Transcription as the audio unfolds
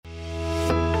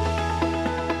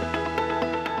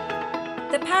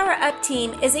Power Up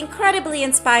team is incredibly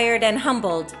inspired and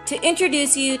humbled to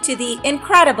introduce you to the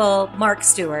incredible Mark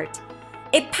Stewart,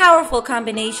 a powerful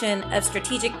combination of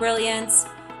strategic brilliance,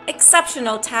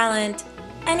 exceptional talent,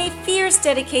 and a fierce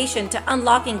dedication to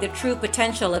unlocking the true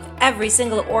potential of every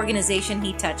single organization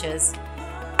he touches.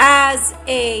 As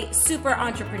a super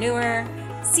entrepreneur,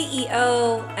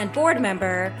 CEO, and board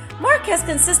member, Mark has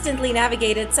consistently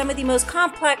navigated some of the most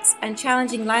complex and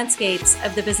challenging landscapes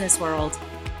of the business world.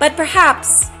 But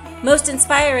perhaps most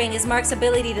inspiring is Mark's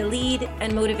ability to lead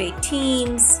and motivate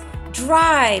teams,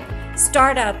 drive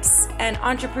startups and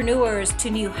entrepreneurs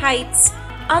to new heights,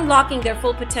 unlocking their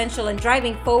full potential and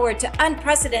driving forward to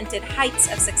unprecedented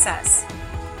heights of success.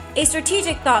 A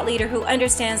strategic thought leader who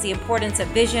understands the importance of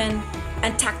vision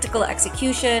and tactical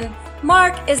execution,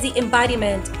 Mark is the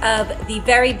embodiment of the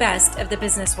very best of the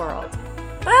business world.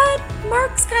 But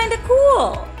Mark's kind of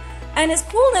cool, and his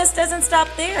coolness doesn't stop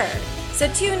there.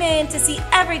 So tune in to see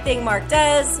everything Mark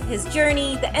does, his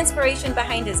journey, the inspiration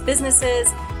behind his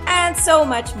businesses, and so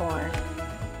much more.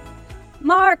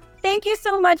 Mark, thank you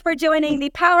so much for joining the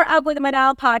Power Up with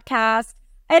Manal podcast.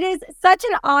 It is such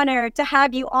an honor to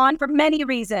have you on for many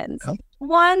reasons.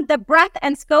 One, the breadth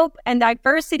and scope and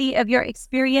diversity of your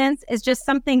experience is just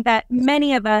something that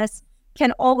many of us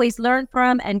can always learn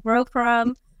from and grow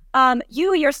from.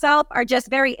 You yourself are just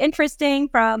very interesting,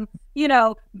 from,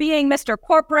 being Mr.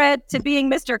 Corporate to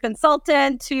being Mr.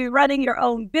 Consultant to running your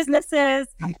own businesses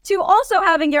to also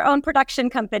having your own production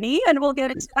company. And we'll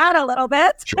get into that a little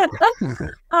bit. Sure.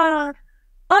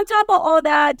 On top of all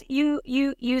that, you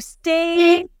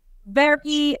stay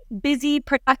very busy,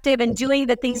 productive, and doing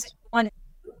the things you want to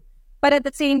do. But at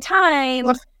the same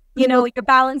time, you're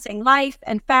balancing life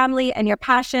and family and your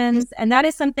passions. And that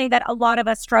is something that a lot of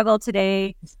us struggle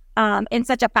today in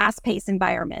such a fast-paced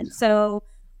environment. So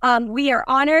we are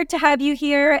honored to have you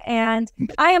here, and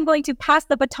I am going to pass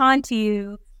the baton to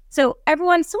you so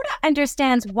everyone sort of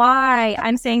understands why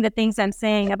I'm saying the things I'm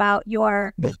saying about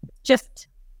your just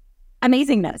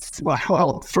amazingness.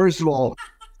 Well, first of all,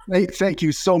 thank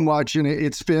you so much. And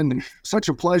it's been such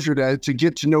a pleasure to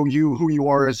get to know you, who you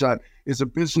are as a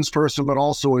business person, but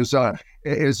also as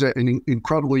an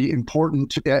incredibly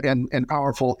important and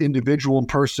powerful individual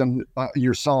person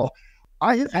yourself.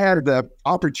 I have had the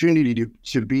opportunity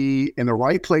to be in the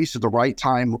right place at the right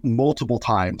time multiple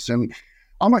times. And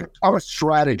I'm a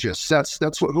strategist.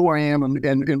 That's who I am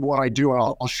and what I do.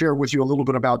 I'll share with you a little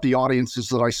bit about the audiences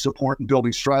that I support in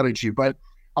building strategy. But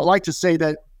I like to say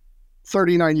that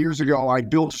 39 years ago, I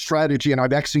built strategy and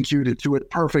I've executed to it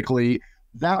perfectly.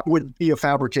 That would be a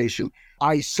fabrication.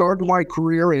 I started my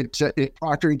career at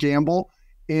Procter & Gamble,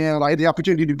 and I had the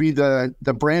opportunity to be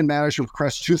the brand manager of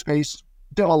Crest Toothpaste.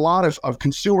 Did a lot of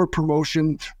consumer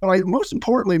promotion, but most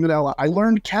importantly, Manila, I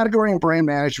learned category and brand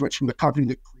management from the company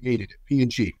that created it,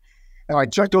 P&G. And I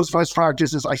checked those best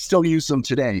practices. I still use them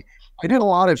today. I did a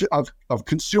lot of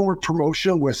consumer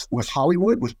promotion with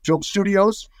Hollywood, with film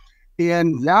studios,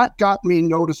 and that got me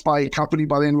noticed by a company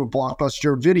by the name of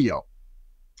Blockbuster Video.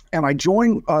 And I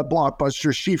joined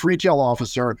Blockbuster's chief retail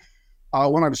officer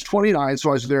when I was 29,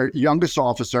 so I was their youngest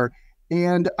officer,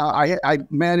 and I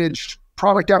managed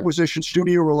product acquisition,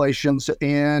 studio relations,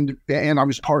 and I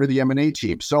was part of the M&A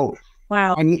team. So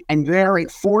wow. And there at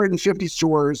 450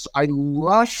 stores, I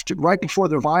left right before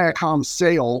the Viacom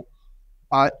sale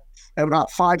at about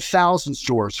 5,000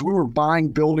 stores. So we were buying,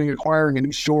 building, acquiring a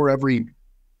new store every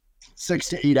 6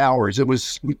 to 8 hours.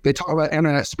 They talk about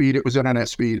internet speed, it was internet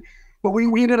speed. But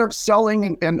we ended up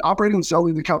selling and operating and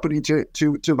selling the company to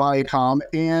Viacom.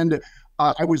 And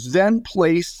I was then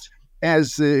placed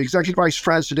as the executive vice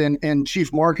president and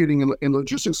chief marketing and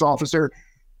logistics officer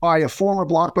by a former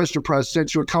Blockbuster president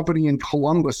to a company in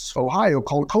Columbus, Ohio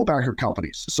called Kobacker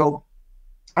Companies. So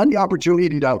I had the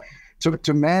opportunity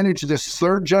to manage this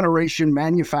third generation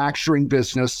manufacturing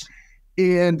business.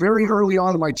 And very early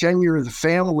on in my tenure of the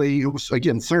family, it was,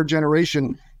 again, third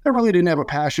generation. They really didn't have a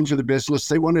passion for the business.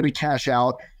 They wanted to cash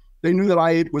out. They knew that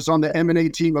I was on the M&A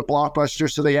team at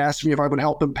Blockbuster, so they asked me if I would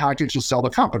help them package and sell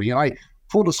the company. And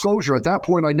full disclosure, at that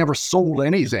point, I never sold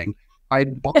anything. I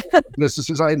had bought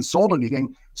businesses, I hadn't sold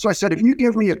anything. So I said, if you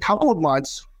give me a couple of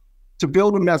months to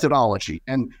build a methodology,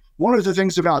 and one of the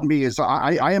things about me is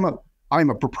I'm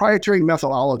a proprietary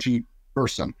methodology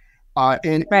person.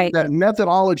 And right. That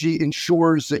methodology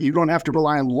ensures that you don't have to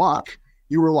rely on luck.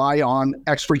 You rely on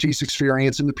expertise,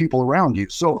 experience, and the people around you.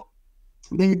 So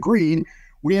they agreed.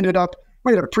 We had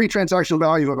a pre-transactional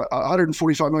value of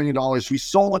 $145 million. We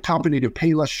sold a company to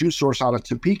Payless Shoe Source out of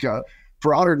Topeka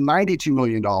for $192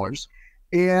 million.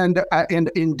 And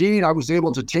indeed, I was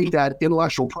able to take that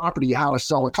intellectual property, how to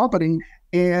sell a company,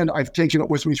 and I've taken it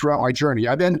with me throughout my journey.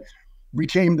 I then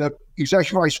became the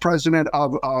executive vice president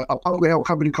of a publicly held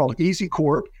company called Easy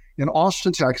Corp in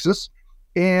Austin, Texas.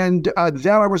 And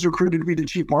then I was recruited to be the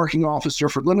chief marketing officer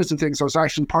for Linens and Things. I was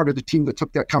actually part of the team that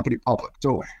took that company public.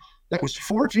 So that was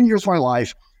 14 years of my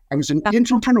life. I was an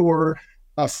entrepreneur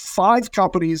of 5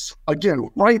 companies. Again,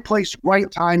 right place, right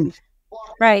time.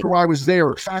 Right. Where I was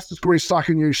there, fastest growing stock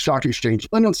in your stock exchange.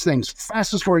 Linens Things,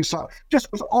 fastest growing stock.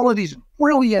 Just with all of these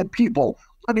brilliant people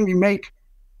letting me make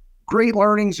great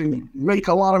learnings and make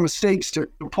a lot of mistakes to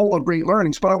pull up great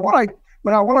learnings. But what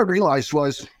I realized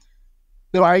was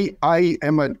that I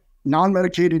am a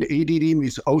non-medicated ADD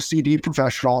means OCD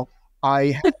professional.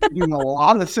 I have been doing a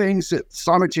lot of things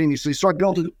simultaneously. So I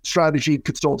built a strategy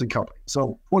consulting company.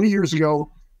 So 20 years ago,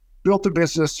 built a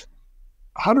business,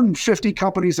 150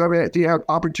 companies I've had the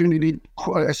opportunity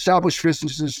to establish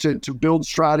businesses to build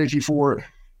strategy for.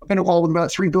 I've been involved in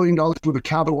about $3 billion worth of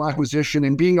capital acquisition,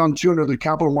 and being on tune to the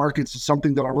capital markets is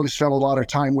something that I really spent a lot of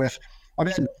time with. I've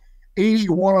had 80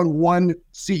 one-on-one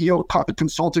CEO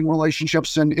consulting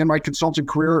relationships in my consulting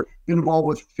career, been involved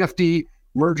with 50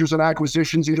 mergers and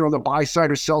acquisitions, either on the buy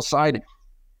side or sell side.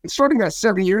 And starting that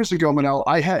 7 years ago, Manel,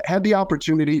 I had the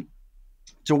opportunity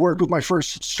to work with my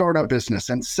first startup business.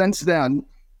 And since then,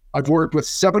 I've worked with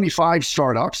 75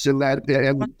 startups in that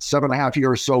 7.5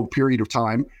 year or so period of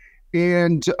time.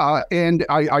 And I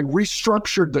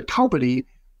restructured the company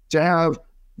to have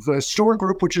the Stewart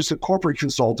Group, which is a corporate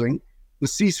consulting, the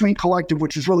C-Suite Collective,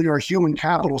 which is really our human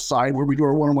capital side, where we do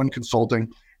our one-on-one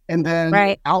consulting, and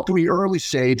then out to the early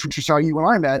stage, which is how you and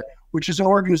I met, which is an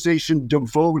organization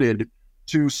devoted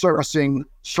to servicing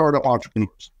startup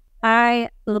entrepreneurs. I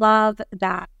love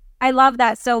that. I love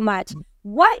that so much.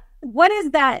 What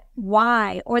is that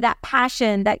why or that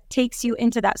passion that takes you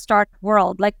into that startup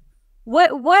world? Like,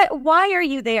 why are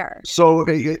you there? So,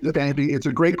 Andy, it's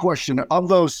a great question. Of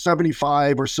those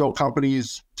 75 or so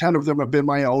companies, 10 of them have been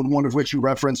my own, one of which you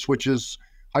referenced, which is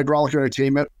Hydraulic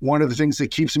Entertainment. One of the things that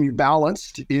keeps me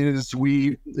balanced is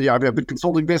I have a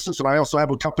consulting business, and I also have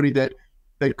a company that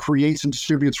creates and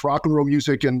distributes rock and roll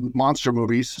music and monster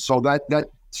movies. So that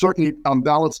certainly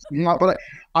balanced me out. But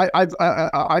I've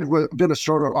been a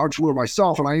startup entrepreneur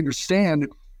myself, and I understand.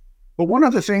 But one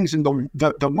of the things, and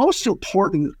the most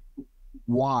important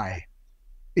why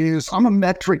is I'm a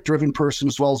metric-driven person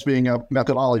as well as being a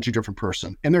methodology-driven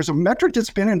person. And there's a metric that's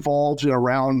been involved in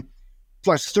around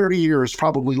plus 30 years,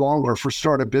 probably longer, for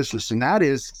startup business. And that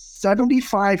is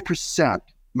 75%,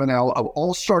 Manel, of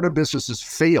all startup businesses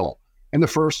fail in the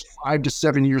first 5 to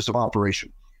 7 years of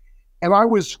operation. And I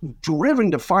was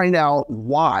driven to find out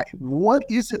why. What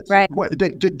is it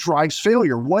that drives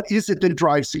failure? What is it that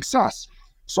drives success?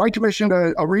 So I commissioned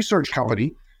a research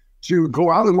company to go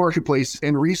out in the marketplace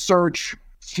and research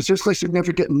statistically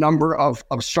significant number of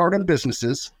startup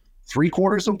businesses.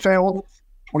 3/4 of them failed,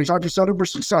 25% of them were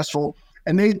successful.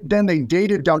 And they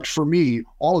data dumped for me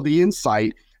all of the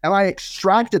insight. And I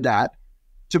extracted that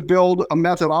to build a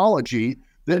methodology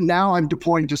that now I'm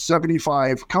deploying to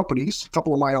 75 companies, a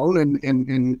couple of my own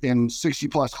and 60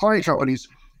 plus client companies,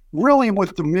 really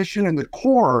with the mission and the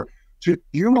core to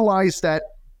utilize that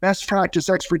best practice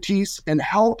expertise and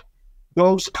help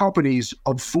those companies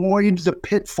avoid the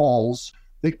pitfalls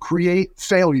that create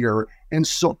failure and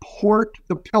support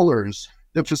the pillars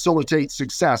that facilitate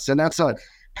success. And that's a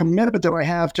commitment that I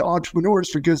have to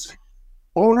entrepreneurs, because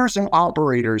owners and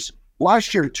operators,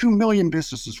 last year, 2 million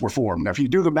businesses were formed. Now, if you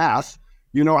do the math,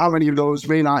 you know how many of those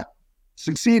may not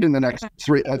succeed in the next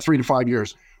 3 to 5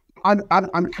 years.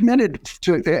 I'm committed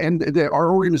to, and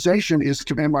our organization is,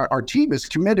 and our team is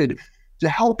committed to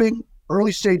helping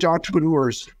early stage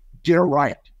entrepreneurs get it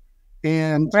right.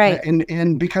 And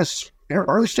because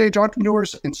early stage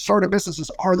entrepreneurs and startup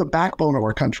businesses are the backbone of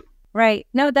our country. Right.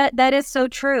 No, that is so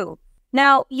true.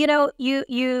 Now,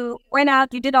 you went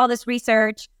out, you did all this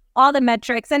research, all the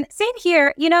metrics, and same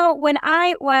here. When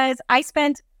I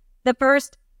spent the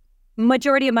first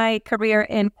majority of my career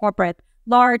in corporate,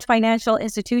 large financial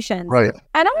institutions. Right.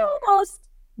 And I almost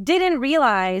didn't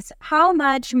realize how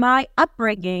much my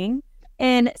upbringing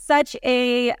in such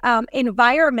a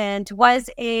environment was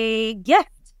a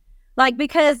gift.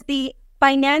 Because the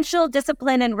financial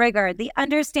discipline and rigor, the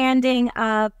understanding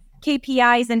of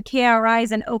KPIs and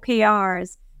KRIs and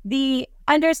OKRs, the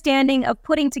understanding of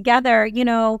putting together,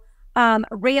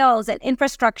 rails and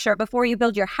infrastructure before you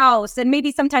build your house, and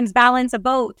maybe sometimes balance of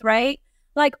both, right?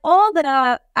 All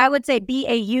the, I would say,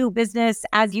 BAU, business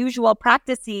as usual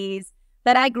practices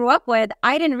that I grew up with,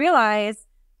 I didn't realize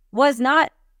was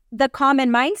not the common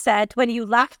mindset when you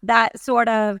left that sort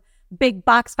of big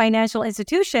box financial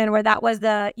institution where that was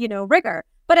the, rigor.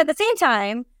 But at the same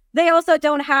time, they also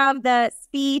don't have the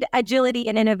speed, agility,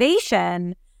 and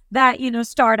innovation that,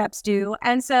 startups do.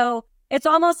 And so it's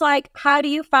almost like, how do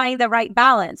you find the right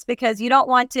balance? Because you don't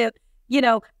want to,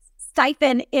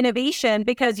 stifle innovation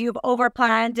because you've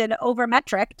overplanned and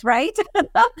overmetriced, right?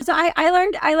 So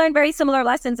I learned very similar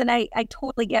lessons, and I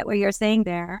totally get what you're saying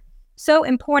there. So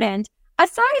important.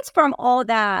 Aside from all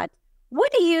that,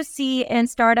 what do you see in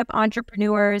startup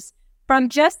entrepreneurs from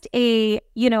just when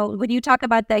you talk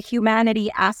about the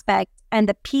humanity aspect and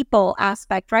the people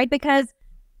aspect, right? Because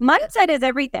mindset is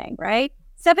everything, right?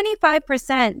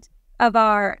 75% of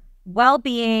our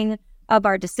well-being, of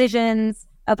our decisions,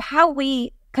 of how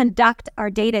we conduct our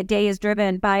day-to-day is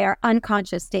driven by our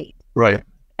unconscious state. Right.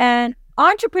 And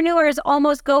entrepreneurs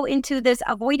almost go into this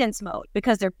avoidance mode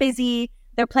because they're busy,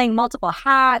 they're playing multiple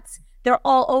hats, they're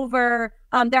all over,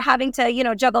 they're having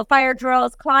to, juggle fire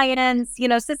drills, clients,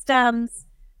 systems.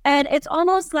 And it's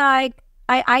almost like,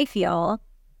 I feel,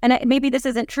 and maybe this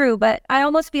isn't true, but I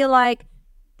almost feel like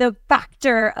the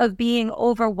factor of being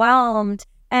overwhelmed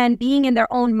and being in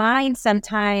their own mind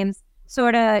sometimes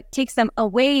sort of takes them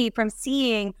away from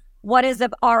seeing what is the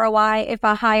ROI if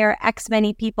I hire X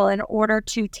many people in order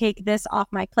to take this off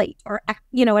my plate, or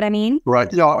you know what I mean?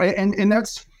 Right. Yeah. And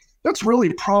that's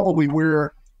really probably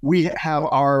where we have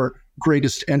our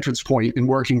greatest entrance point in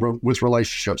working with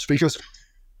relationships, because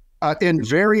and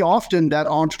very often that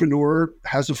entrepreneur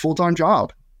has a full-time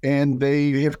job and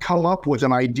they have come up with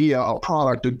an idea, a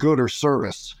product, a good or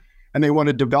service, and they want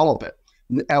to develop it.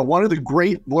 One of the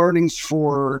great learnings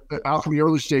for Alchemy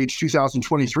Early Stage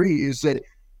 2023 is that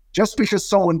just because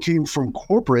someone came from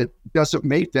corporate doesn't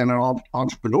make them an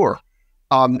entrepreneur.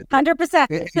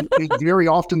 100%. Very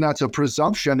often that's a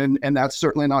presumption, and that's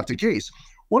certainly not the case.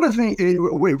 One of the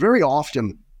things, very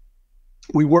often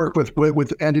we work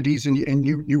with entities, and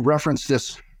you reference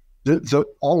this,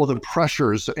 all of the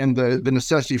pressures and the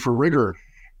necessity for rigor.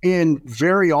 And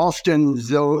very often,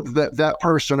 though, that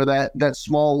person or that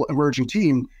small emerging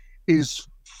team is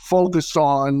focused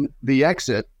on the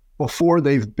exit before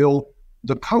they've built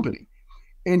the company.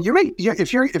 And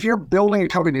if you're building a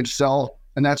company to sell,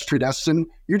 and that's predestined,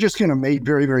 you're just going to make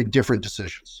very, very different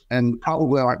decisions, and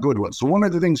probably not good ones. So one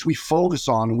of the things we focus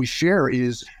on and we share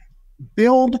is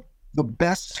build the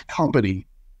best company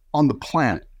on the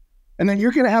planet. And then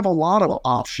you're going to have a lot of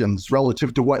options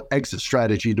relative to what exit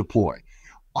strategy deploy.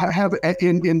 I have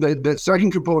in the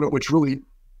second component, which really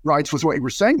rides with what you were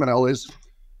saying, Manel, is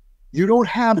you don't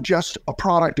have just a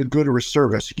product, a good, or a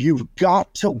service. You've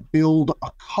got to build a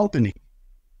company.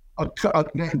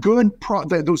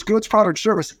 Those goods, product,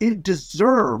 service, it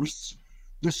deserves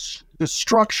the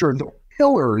structure, the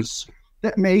pillars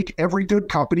that make every good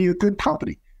company a good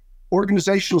company.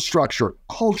 Organizational structure,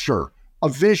 culture, a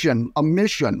vision, a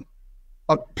mission,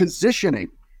 a positioning,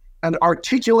 an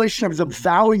articulation of the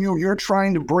value you're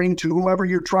trying to bring to whoever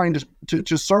you're trying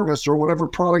to service or whatever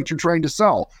product you're trying to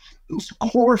sell. Those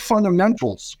core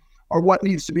fundamentals are what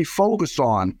needs to be focused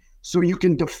on so you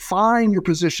can define your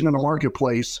position in the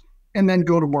marketplace and then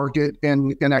go to market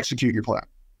and execute your plan.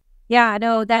 Yeah,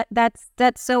 no, that's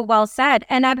so well said.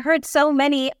 And I've heard so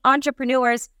many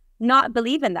entrepreneurs not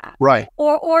believe in that. Right.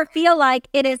 Or feel like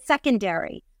it is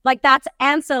secondary, like that's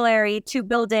ancillary to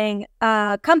building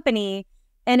a company.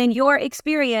 And in your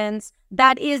experience,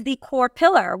 that is the core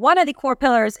pillar, one of the core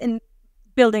pillars in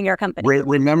building your company.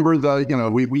 Remember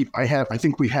I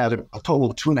think we had a total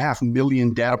of 2.5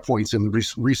 million data points in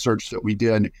the research that we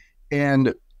did.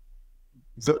 And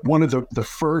one of the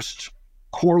first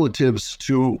correlatives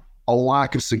to a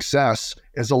lack of success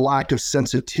is a lack of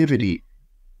sensitivity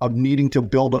of needing to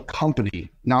build a company,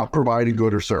 not provide a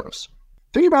good or service.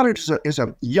 Think about it as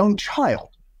a young child.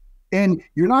 And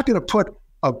you're not going to put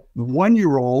a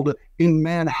 1-year-old in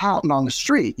Manhattan on the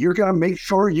street. You're going to make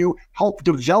sure you help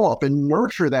develop and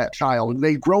nurture that child, and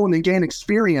they grow and they gain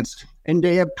experience and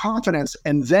they have confidence,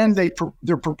 and then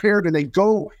they're prepared and they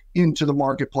go into the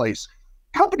marketplace.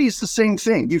 Company is the same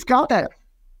thing. You've got that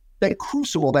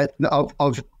crucible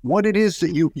of what it is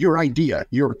that your idea,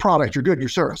 your product, your good, your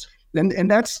service,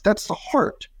 and that's the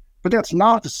heart, but that's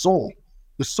not the soul.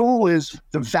 The soul is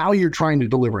the value you're trying to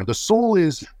deliver. The soul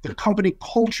is the company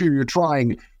culture you're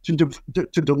trying to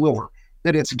deliver.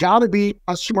 That it's got to be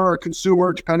customer or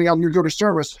consumer, depending on your good or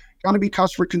service, got to be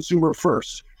customer consumer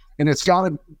first. And it's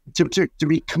got to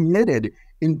be committed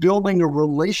in building a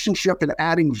relationship and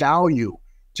adding value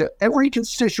to every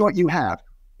constituent you have.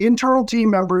 Internal team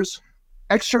members,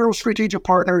 external strategic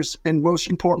partners, and most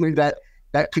importantly,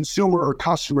 that consumer or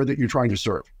customer that you're trying to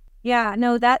serve. Yeah,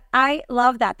 no, I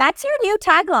love that. That's your new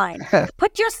tagline.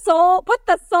 Put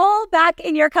the soul back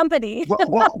in your company.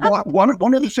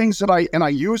 One of the things that I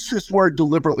use this word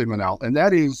deliberately, Manel, and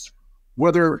that is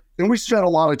and we spent a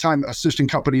lot of time assisting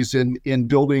companies in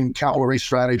building capital raise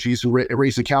strategies and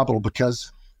raising capital,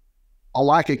 because a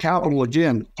lack of capital,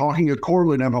 again, talking a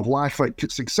correlative of lack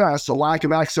of success, a lack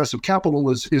of access of capital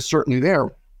is certainly there.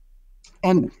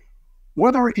 And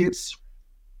whether it's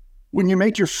when you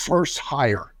make your first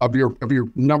hire of your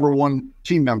number one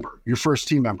team member, your first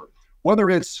team member, whether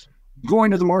it's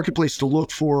going to the marketplace to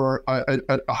look for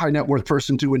a high net worth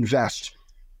person to invest,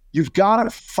 you've got to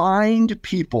find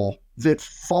people that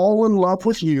fall in love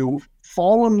with you,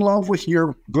 fall in love with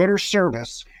your good or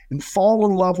service, and fall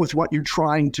in love with what you're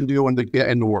trying to do in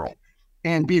the world,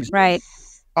 and be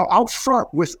out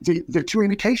front with the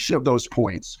communication of those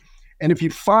points. And if you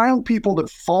find people that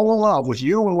fall in love with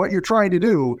you and what you're trying to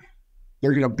do,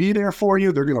 they're going to be there for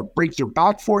you. They're going to break their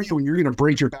back for you, and you're going to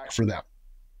break your back for them.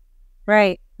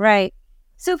 Right.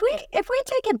 So if we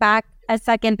take it back a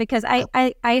second, because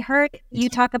I heard you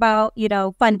talk about,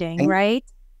 funding, right?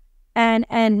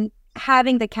 And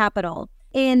having the capital.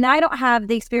 And I don't have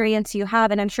the experience you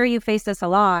have, and I'm sure you face this a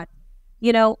lot.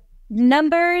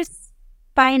 Numbers,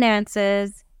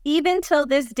 finances, even till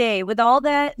this day, with all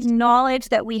that knowledge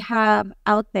that we have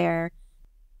out there,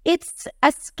 it's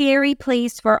a scary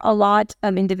place for a lot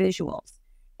of individuals.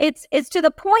 It's to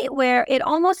the point where it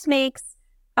almost makes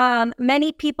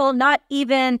many people not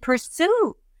even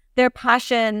pursue their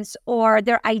passions or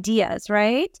their ideas,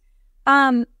 right?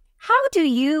 How do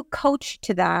you coach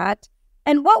to that?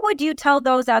 And what would you tell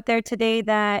those out there today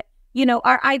that,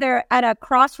 are either at a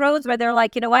crossroads where they're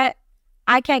like, you know what,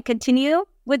 I can't continue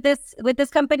with this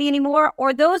company anymore,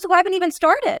 or those who haven't even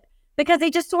started because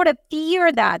they just sort of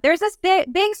fear that. There's this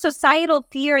big societal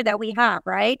fear that we have,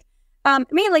 right?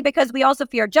 Mainly because we also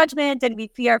fear judgment, and we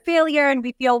fear failure, and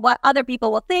we feel what other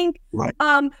people will think. Right.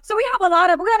 So we got a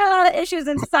lot of issues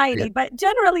in society, but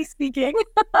generally speaking,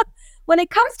 when it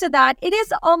comes to that, it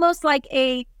is almost like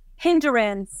a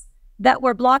hindrance that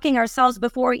we're blocking ourselves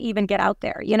before we even get out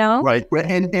there, Right.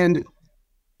 And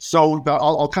so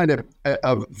I'll kind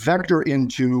of vector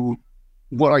into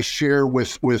what I share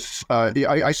with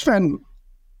I spend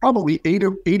probably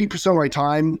 80% of my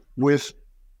time with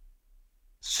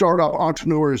startup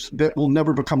entrepreneurs that will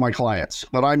never become my clients,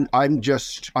 but I'm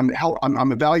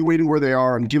evaluating where they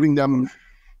are. I'm giving them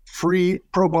free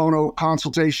pro bono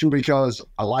consultation because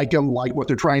I like them, like what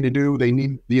they're trying to do. They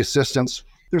need the assistance.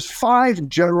 There's 5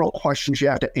 general questions you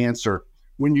have to answer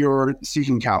when you're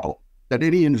seeking capital that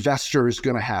any investor is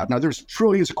going to have. Now, there's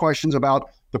trillions of questions about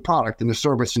the product and the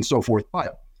service and so forth,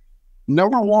 but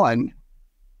number one,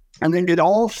 and then it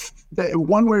all,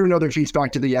 one way or another, feeds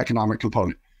back to the economic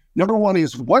component. Number one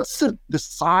is, what's the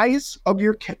size of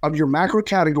your macro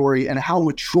category, and how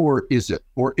mature is it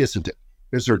or isn't it?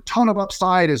 Is there a ton of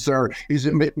upside? Is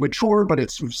it mature, but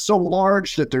it's so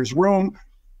large that there's room?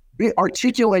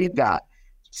 Articulate that.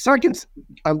 Second,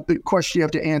 the question you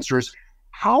have to answer is,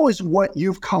 how is what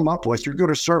you've come up with, your good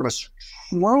or service,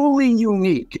 truly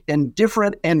unique and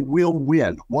different and will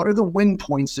win? What are the win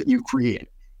points that you create?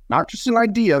 Not just an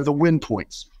idea, the win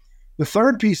points. The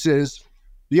third piece is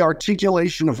the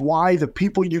articulation of why the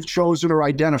people you've chosen or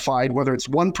identified, whether it's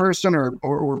one person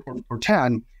or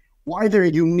 10, why they're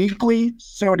uniquely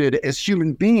suited as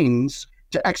human beings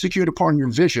to execute upon your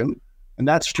vision. And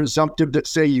that's presumptive that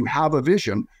say you have a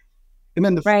vision. And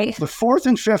then the fourth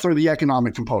and fifth are the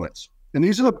economic components. And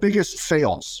these are the biggest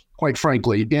fails, quite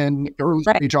frankly, in early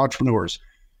stage entrepreneurs.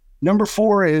 Number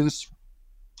 4 is,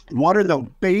 what are the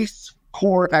base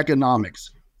core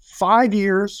economics? 5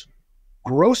 years,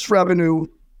 gross revenue,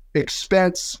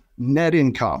 expense, net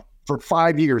income for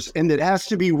 5 years. And it has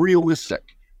to be realistic,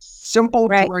 simple,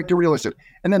 direct, and realistic.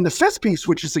 And then the fifth piece,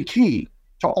 which is the key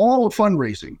to all of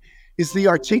fundraising, is the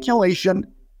articulation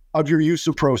of your use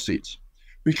of proceeds.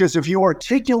 Because if you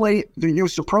articulate the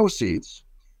use of proceeds,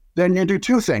 then you do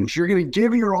 2 things. You're going to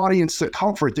give your audience the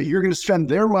comfort that you're going to spend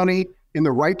their money in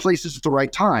the right places at the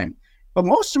right time. But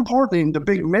most importantly, the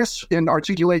big miss in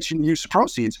articulation and use of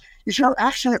proceeds is you're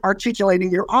actually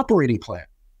articulating your operating plan.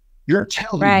 You're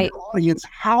telling your audience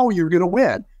how you're going to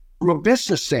win from a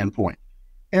business standpoint.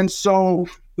 And so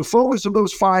the focus of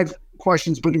those 5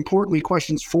 questions, but importantly,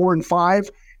 questions 4 and 5,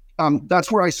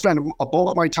 that's where I spend a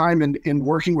bulk of my time in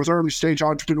working with early stage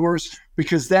entrepreneurs,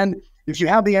 because then if you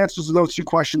have the answers to those 2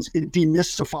 questions, it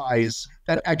demystifies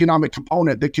that economic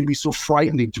component that can be so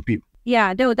frightening to people.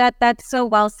 Yeah, no, that's so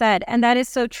well said. And that is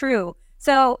so true.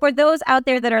 So for those out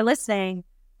there that are listening,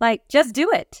 like, just do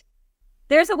it.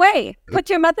 There's a way. Put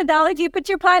your methodology, put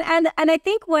your plan. And I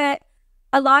think what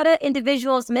a lot of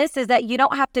individuals miss is that you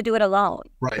don't have to do it alone.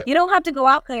 Right. You don't have to go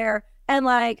out there and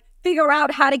figure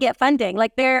out how to get funding.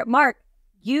 Mark,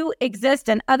 you exist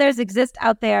and others exist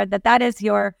out there that is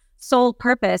your sole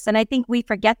purpose. And I think we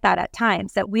forget that at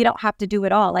times, that we don't have to do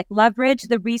it all. Like, leverage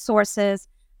the resources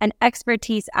and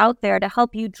expertise out there to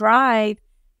help you drive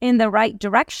in the right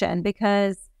direction,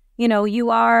 because, you know,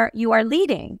 you are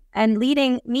leading, and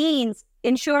leading means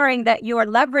ensuring that you are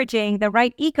leveraging the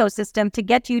right ecosystem to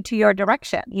get you to your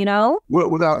direction, you know?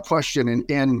 Without question.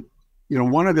 And you know,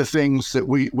 one of the things that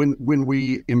when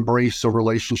we embrace a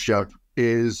relationship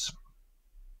is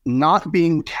not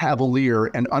being cavalier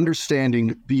and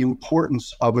understanding the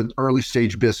importance of an early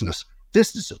stage business.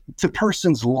 This is the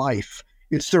person's life.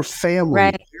 It's their family.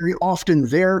 Right. Very often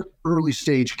their early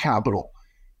stage capital.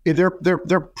 They're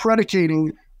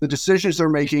predicating the decisions they're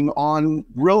making on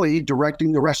really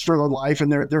directing the rest of their life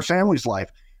and their family's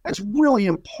life. That's really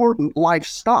important life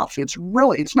stuff. It's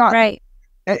not. Right.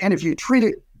 And if you treat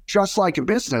it just like a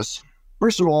business,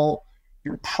 first of all,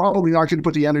 you're probably not going to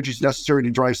put the energies necessary to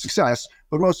drive success.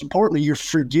 But most importantly, you're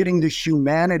forgetting the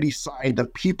humanity side, the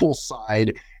people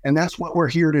side. And that's what we're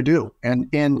here to do.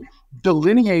 And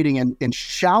delineating and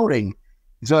shouting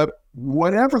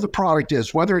whatever the product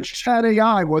is, whether it's chat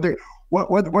AI, whether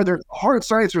hard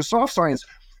science or soft science,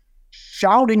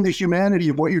 shouting the humanity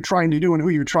of what you're trying to do and who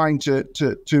you're trying to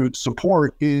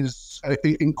support is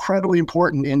incredibly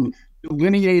important in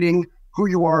delineating who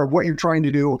you are, what you're trying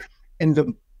to do. And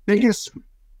the biggest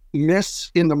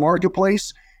miss in the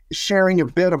marketplace is sharing a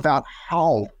bit about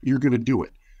how you're going to do it.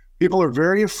 People are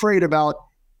very afraid about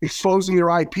exposing their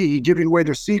IP, giving away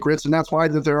their secrets, and that's why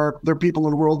that there are people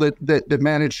in the world that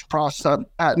manage process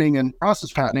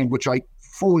patenting, which I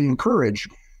fully encourage.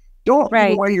 Don't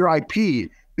give away your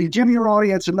IP, but give your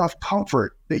audience enough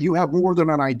comfort that you have more than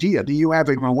an idea, that you have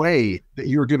a way that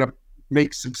you're going to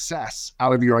make success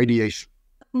out of your ideation.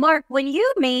 Mark, when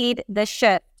you made the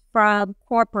shift from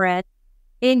corporate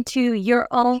into your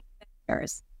own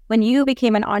business, when you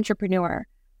became an entrepreneur,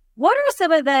 what are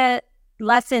some of the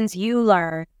lessons you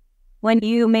learned when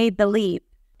you made the leap?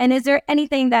 And is there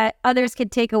anything that others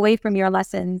could take away from your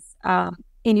lessons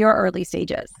in your early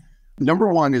stages? Number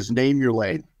one is name your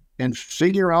lane and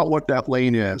figure out what that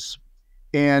lane is.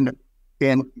 And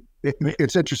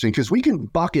it's interesting because we can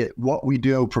bucket what we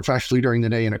do professionally during the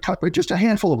day in just a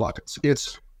handful of buckets.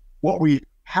 It's what we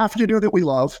have to do that we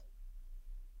love,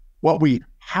 what we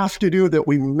have to do that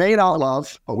we may not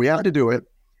love, but we have to do it,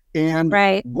 and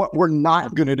what we're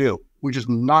not going to do. We're just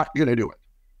not going to do it.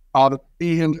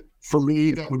 And for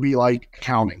me, that would be like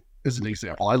accounting, as an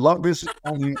example. I love business,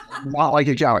 not like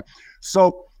accounting.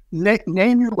 So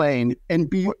name your lane and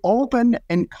be open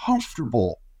and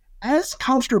comfortable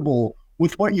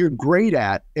with what you're great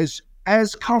at,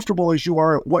 as comfortable as you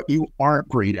are at what you aren't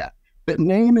great at. But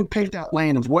name and pick that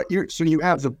lane of so you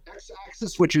have the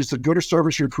x-axis, which is the good or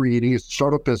service you're creating as a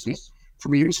startup business. For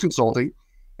me, it's consulting.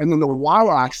 And then the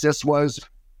y-axis was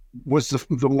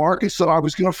the markets that I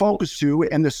was going to focus to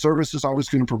and the services I was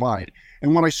going to provide.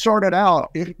 And when I started out,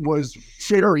 it was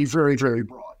very, very, very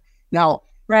broad. Now,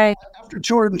 after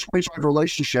 225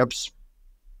 relationships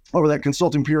over that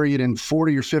consulting period in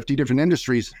 40 or 50 different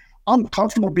industries, I'm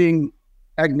comfortable being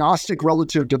agnostic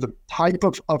relative to the type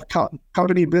of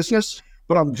company business,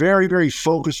 but I'm very, very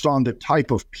focused on the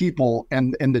type of people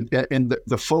and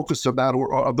the focus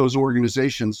of those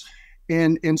organizations.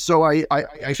 And so I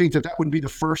think that would be the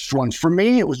first one. For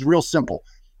me, it was real simple.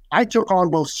 I took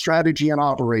on both strategy and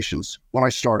operations when I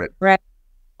started.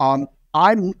 I'm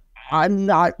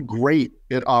not great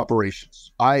at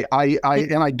operations. And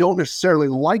I don't necessarily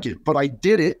like it, but I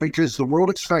did it because the world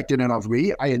expected it of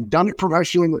me. I had done it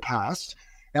professionally in the past,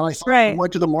 and I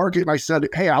went to the market and I said,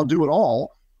 "Hey, I'll do it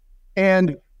all."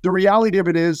 And the reality of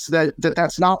it is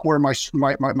that's not where my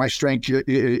strength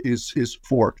is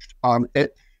forged. And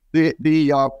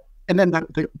then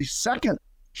the second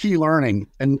key learning,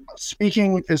 and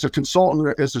speaking as a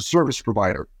consultant, as a service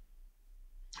provider,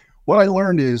 what I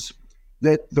learned is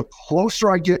that the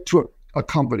closer I get to a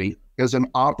company as an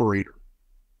operator,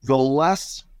 the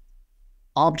less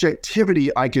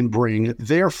objectivity I can bring,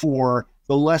 therefore,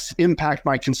 the less impact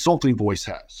my consulting voice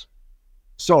has.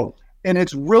 So, and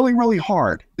it's really, really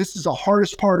hard. This is the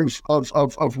hardest part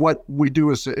of what we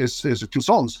do as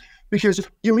consultants, because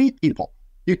you meet people,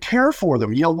 you care for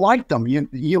them, you like them,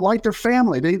 you like their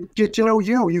family, they get to know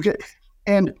you, you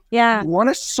want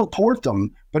to support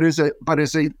them. But as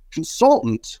a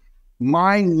consultant,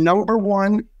 my number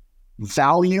one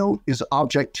value is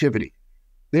objectivity.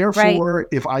 Therefore,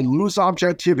 if I lose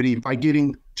objectivity by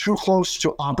getting too close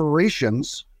to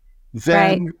operations,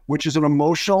 then, which is an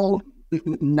emotional,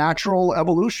 natural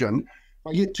evolution, if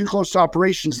I get too close to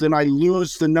operations, then I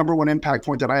lose the number one impact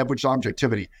point that I have, which is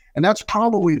objectivity. And that's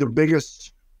probably the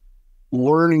biggest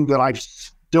learning that I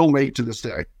still make to this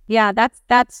day. Yeah, that's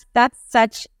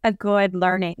such a good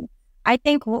learning. I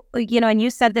think, and you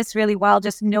said this really well,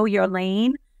 just know your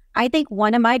lane. I think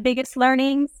one of my biggest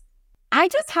learnings,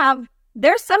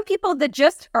 there's some people that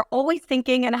just are always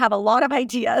thinking and have a lot of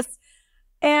ideas.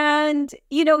 And,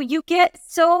 you get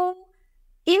so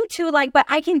into like, but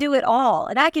I can do it all,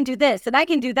 and I can do this, and I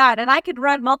can do that, and I could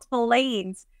run multiple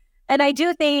lanes. And I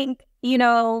do think,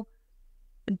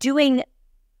 doing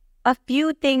a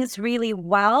few things really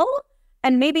well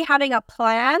and maybe having a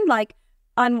plan, like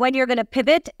on when you're going to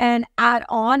pivot and add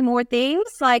on more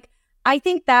things. Like, I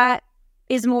think that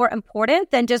is more important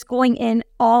than just going in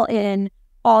all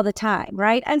the time,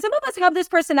 right? And some of us have this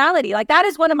personality. Like, that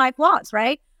is one of my flaws,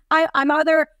 right? I'm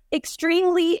either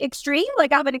extremely extreme,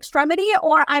 like I have an extremity,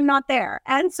 or I'm not there.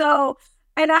 And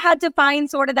I had to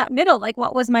find sort of that middle, like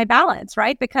what was my balance,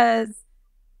 right? Because,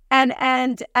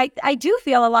 and I do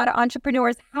feel a lot of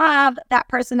entrepreneurs have that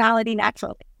personality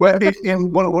naturally. Well,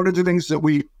 and one of the things that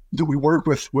we work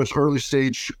with early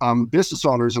stage business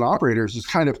owners and operators is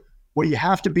kind of what you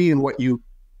have to be and what you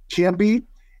can't be.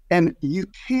 And you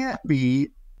can't be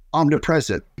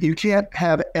omnipresent. You can't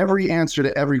have every answer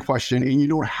to every question, and you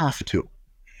don't have to.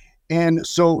 And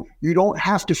so you don't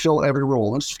have to fill every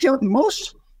role. And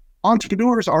most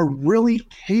entrepreneurs are really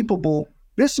capable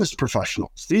business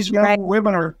professionals. These men and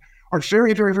women are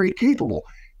very, very, very capable.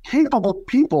 Capable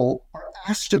people are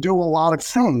asked to do a lot of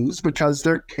things because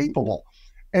they're capable.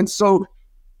 And so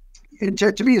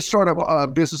to be a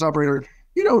startup business operator,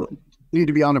 you don't need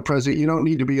to be omnipresent. You don't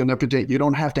need to be omnipotent. You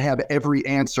don't have to have every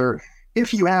answer.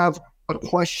 If you have a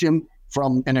question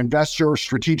from an investor or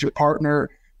strategic partner,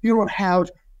 you don't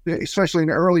have, especially in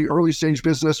an early stage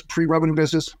business, pre-revenue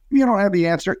business, you don't have the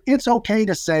answer. It's okay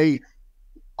to say,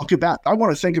 I'll get back. I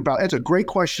want to think about it. It's a great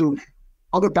question.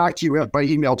 I'll get back to you by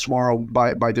email tomorrow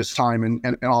by this time,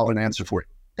 and I'll have an answer for you.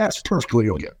 That's perfectly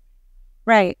okay.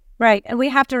 Right. And we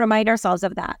have to remind ourselves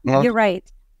of that. You're right.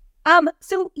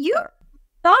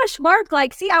 Gosh, Mark, I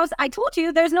told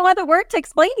you there's no other word to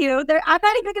explain you. I'm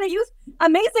not even going to use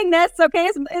amazingness, okay,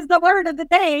 is the word of the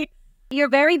day. You're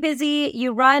very busy.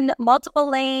 You run multiple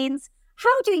lanes.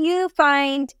 How do you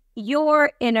find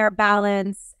your inner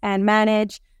balance and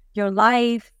manage your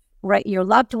life, right? Your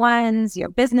loved ones, your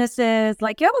businesses?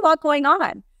 Like, you have a lot going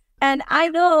on. And I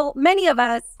know many of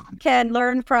us can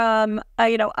learn from,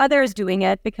 others doing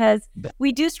it, because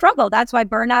we do struggle. That's why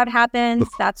burnout happens.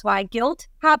 That's why guilt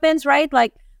happens, right?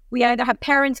 Like, we either have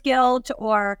parent guilt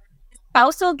or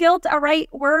spousal guilt, a right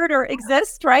word, or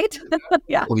exist, right?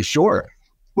 Yeah. Well, sure.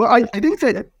 Well, I think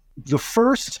that the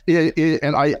first,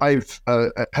 and I've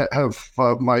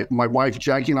my wife,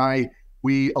 Jackie, and I,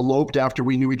 we eloped after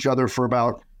we knew each other for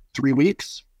about 3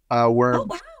 weeks. We're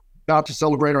about to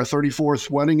celebrate our 34th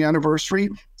wedding anniversary.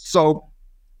 So,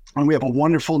 and we have a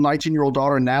wonderful 19-year-old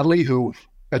daughter, Natalie, who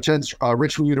attends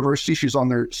Richmond University. She's on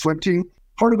their swim team.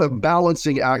 Part of the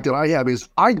balancing act that I have is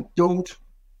I don't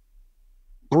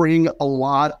bring a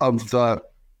lot of the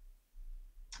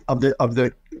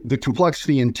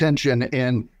complexity and tension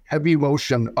and heavy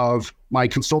emotion of my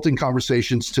consulting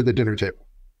conversations to the dinner table.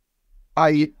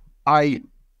 I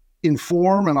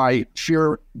inform and I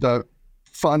share the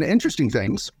fun, interesting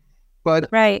things, but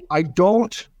I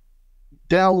don't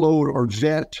download or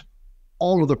vet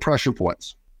all of the pressure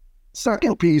points.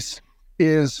 Second piece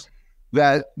is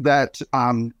that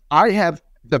I have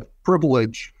the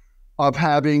privilege of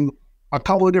having a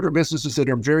couple of different businesses that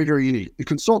are very, very unique. The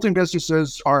consulting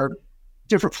businesses are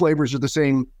different flavors of the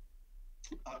same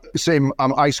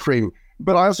ice cream,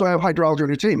 but I also have hydraulic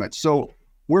entertainment. So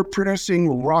we're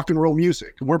producing rock and roll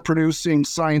music. We're producing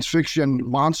science fiction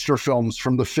monster films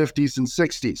from the 50s and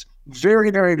 60s.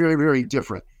 Very, very, very, very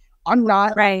different. I'm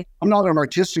not an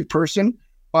artistic person,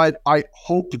 but I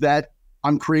hope that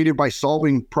I'm creative by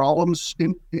solving problems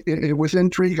with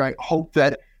intrigue. I hope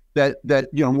that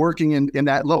working in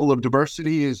that level of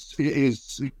diversity is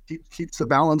keeps the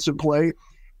balance in play.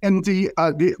 And the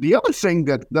other thing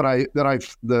that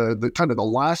I've the kind of the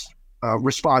last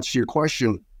response to your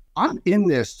question, I'm in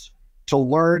this to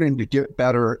learn and to get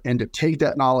better and to take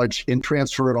that knowledge and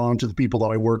transfer it on to the people that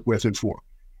I work with and for.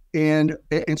 And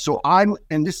so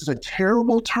and this is a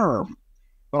terrible term,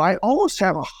 but I almost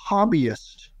have a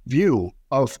hobbyist view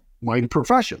of my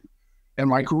profession and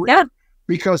my career,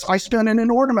 because I spend an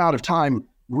inordinate amount of time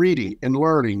reading and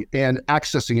learning and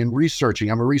accessing and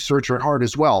researching. I'm a researcher at heart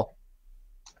as well.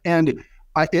 And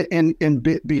because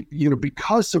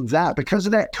of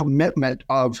that commitment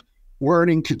of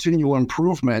learning, continual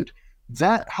improvement,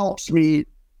 that helps me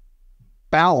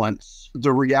balance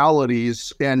the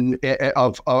realities and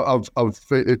of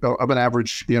an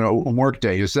average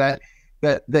workday. Is that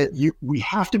we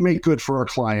have to make good for our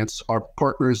clients, our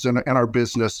partners, and our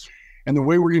business. And the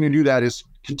way we're going to do that is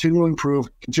continually improve,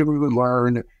 continually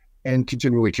learn, and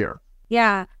continually care.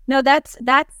 Yeah, no, that's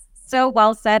so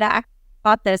well said. I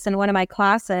taught this in one of my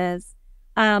classes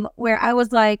where I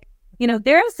was like,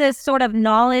 there's this sort of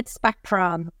knowledge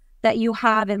spectrum that you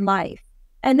have in life.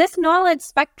 And this knowledge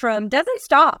spectrum doesn't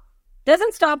stop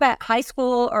at high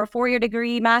school or 4-year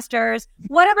degree, master's,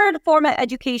 whatever the form of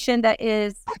education that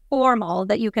is formal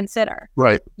that you consider.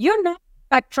 Right. Your knowledge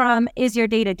spectrum is your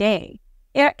day-to-day.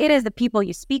 It is the people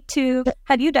you speak to.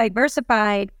 Have you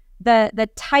diversified the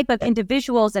type of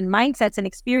individuals and mindsets and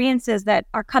experiences that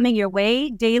are coming your way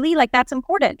daily? Like, that's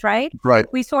important, right?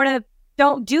 Right. We sort of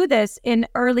don't do this in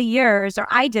early years, or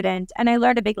I didn't. And I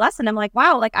learned a big lesson. I'm like,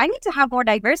 wow, like I need to have more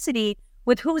diversity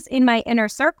with who's in my inner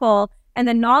circle and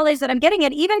the knowledge that I'm getting,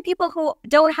 and even people who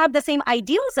don't have the same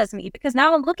ideals as me, because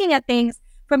now I'm looking at things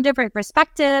from different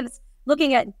perspectives,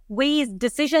 looking at ways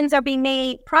decisions are being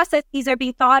made, processes are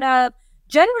being thought of,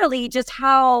 generally just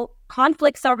how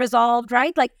conflicts are resolved,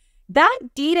 right? Like that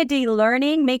day-to-day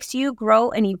learning makes you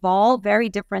grow and evolve very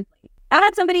differently. I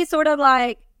had somebody sort of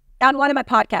like on one of my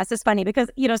podcasts. It's funny because,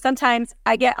 sometimes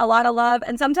I get a lot of love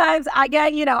and sometimes I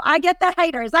get the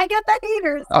haters.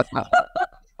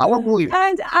 I won't believe it.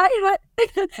 And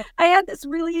I had this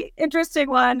really interesting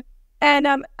one. And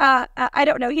I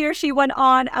don't know, he or she went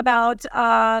on about,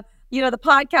 the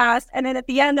podcast. And then at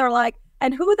the end, they're like,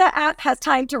 and who the app has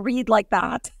time to read like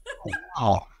that?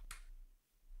 Wow.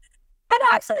 And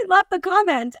I actually loved the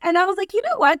comment. And I was like, you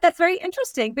know what? That's very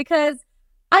interesting because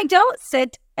I don't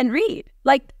sit and read.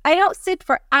 Like, I don't sit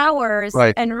for hours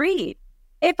and read.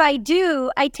 If I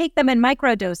do, I take them in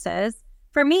micro doses.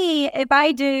 For me, if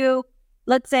I do,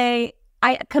 let's say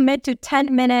I commit to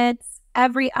 10 minutes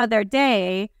every other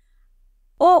day,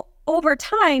 over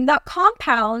time, that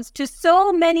compounds to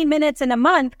so many minutes in a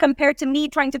month compared to me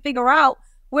trying to figure out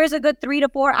where's a good 3 to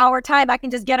 4 hour time I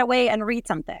can just get away and read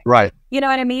something. Right. You know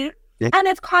what I mean? Yeah. And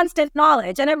it's constant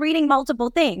knowledge and I'm reading multiple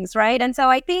things, right? And so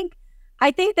I think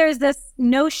there's this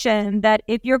notion that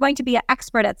if you're going to be an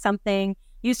expert at something,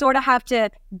 you sort of have to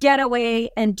get away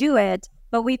and do it.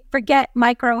 But we forget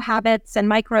micro habits and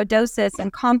micro doses,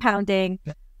 and compounding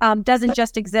doesn't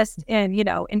just exist in,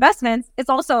 investments. It's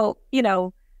also,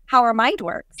 how our mind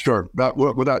works. Sure.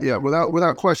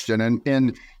 Without question.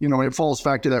 And it falls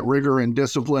back to that rigor and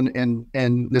discipline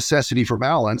and necessity for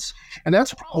balance. And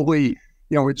that's probably,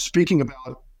 it's speaking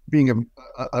about being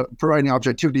providing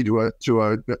objectivity to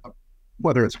a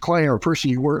whether it's a client or a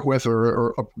person you work with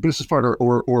or a business partner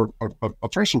or a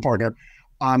personal partner.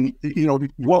 One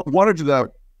of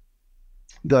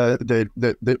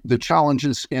the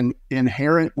challenges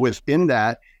inherent within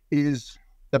that is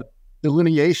the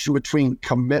delineation between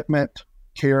commitment,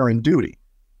 care, and duty.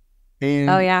 And,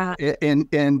 oh yeah. And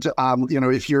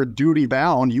if you're duty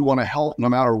bound, you want to help no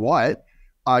matter what.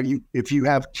 If you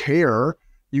have care,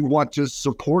 you want to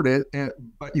support it,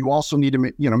 but you also need to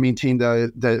maintain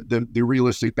the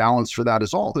realistic balance for that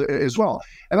as well.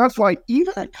 And that's why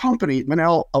even a company,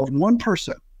 Manal, of one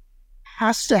person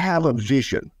has to have a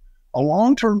vision, a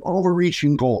long-term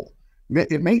overreaching goal.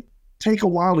 It may take a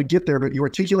while to get there, but you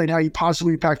articulate how you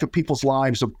positively impact the people's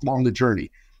lives along the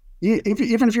journey.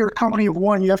 Even if you're a company of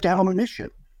one, you have to have a mission.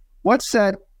 What's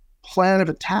that plan of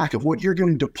attack of what you're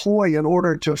going to deploy in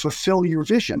order to fulfill your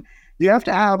vision? You have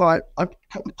to have a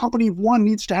company of one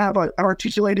needs to have an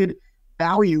articulated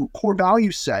core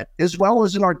value set, as well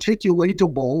as an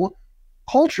articulatable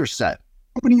culture set.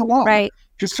 Company of one. Right.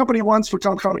 Because company of one's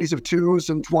become companies of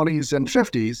 2s and 20s and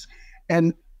 50s.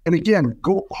 And again,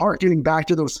 getting back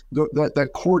to that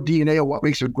core DNA of what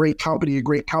makes a great company,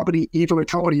 even a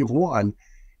company of one.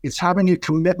 It's having a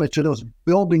commitment to those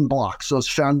building blocks, those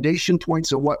foundation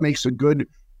points of what makes a good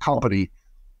company: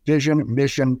 vision,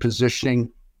 mission, positioning,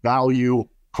 value,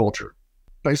 culture.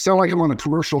 I sound like I'm on a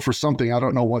commercial for something. I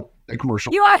don't know what the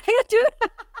commercial. You do.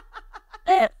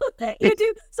 You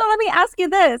do. So let me ask you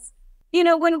this.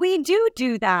 When we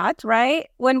do that, right?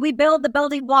 When we build the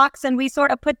building blocks and we sort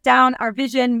of put down our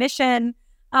vision, mission,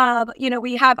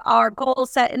 we have our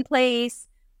goals set in place.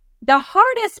 The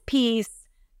hardest piece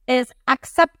is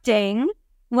accepting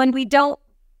when we don't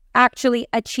actually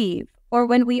achieve, or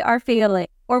when we are failing,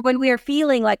 or when we are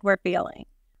feeling like we're failing.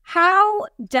 How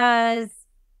does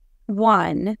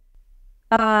one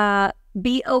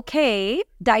be okay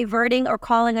diverting or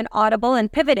calling an audible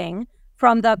and pivoting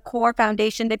from the core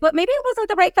foundation they put? Maybe it wasn't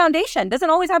the right foundation. Doesn't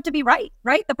always have to be right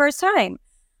the first time.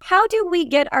 How do we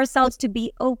get ourselves to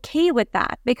be okay with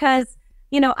that? Because,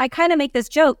 I kind of make this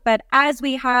joke, but as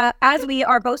we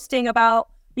are boasting about,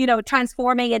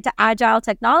 transforming into agile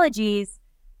technologies,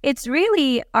 it's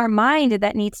really our mind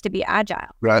that needs to be agile.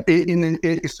 Right. And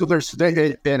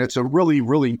it's a really,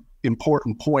 really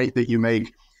important point that you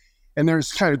make. And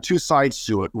there's kind of two sides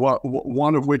to it.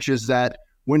 One of which is that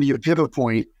when do you pivot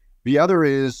point? The other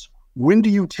is, when do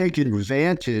you take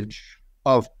advantage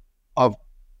of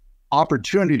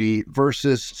opportunity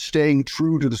versus staying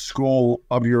true to the school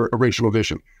of your original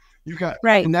vision? You got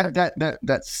right. And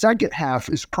that second half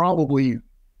is probably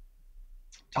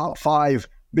top 5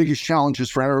 biggest challenges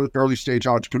for an early stage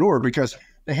entrepreneur, because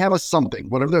they have a something,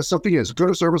 whatever that something is, good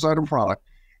or service, item, product,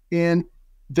 and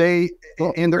they're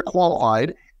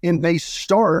qualified, and they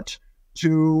start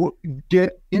to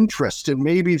get interest, and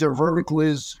maybe their vertical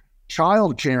is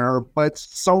childcare, but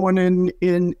someone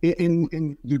in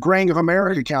the grain of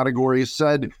America category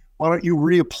said, why don't you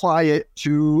reapply it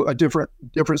to a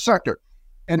different sector?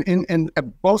 And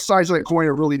both sides of that coin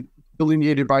are really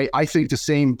delineated by, I think, the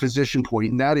same position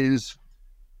point, and that is,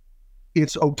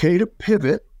 it's okay to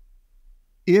pivot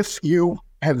if you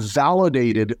have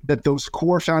validated that those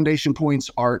core foundation points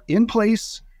are in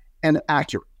place and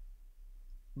accurate.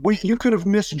 You could have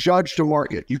misjudged a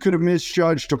market. You could have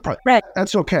misjudged a price. Right.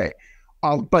 That's okay.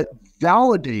 But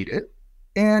validate it.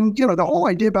 And, the whole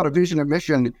idea about a vision and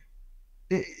mission,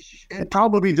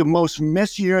 probably the most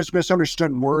misused,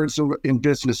 misunderstood words in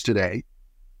business today.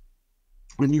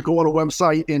 When you go on a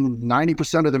website, and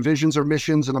 90% of the visions are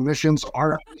missions, and the missions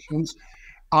aren't missions.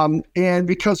 And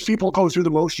because people go through the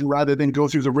motion rather than go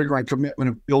through the rigor and commitment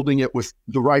of building it with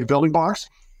the right building blocks.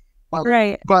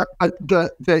 Right. But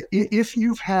if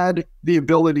you've had the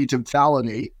ability to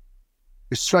validate,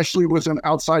 especially with an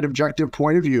outside objective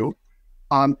point of view,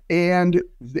 and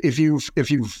if you've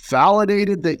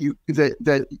validated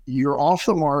that you're off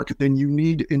the mark, then you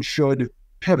need and should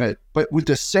pivot, but with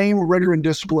the same rigor and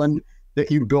discipline that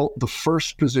you built the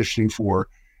first positioning for.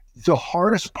 The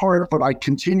hardest part, but I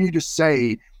continue to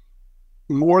say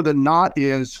more than not,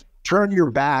 is turn your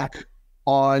back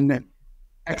on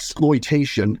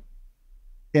exploitation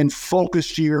and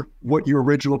focus what your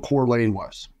original core lane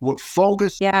was.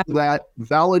 Focus that,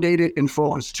 validate it, and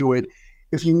focus to it.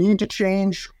 If you need to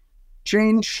change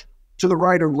to the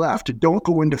right or left. Don't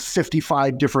go into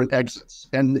 55 different exits.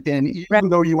 And even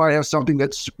though you might have something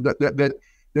that's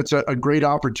a great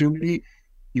opportunity,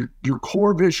 your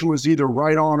core vision was either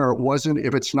right on or it wasn't.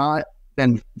 If it's not,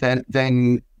 then vector.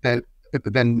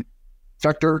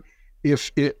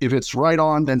 If it's right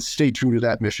on, then stay true to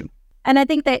that mission. And I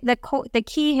think that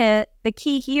the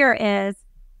key here is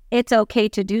it's okay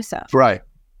to do so. Right.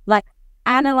 Like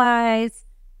analyze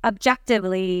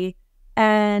objectively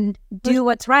and do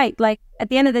what's right. Like at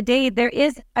the end of the day,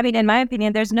 in my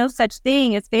opinion, there's no such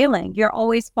thing as failing. You're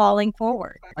always falling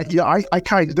forward.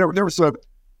 There was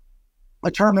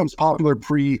a term that was popular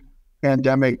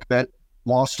pre-pandemic that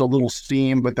lost a little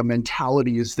steam, but the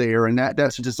mentality is there, and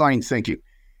that's design thinking.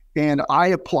 And I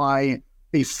apply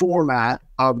a format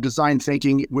of design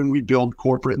thinking when we build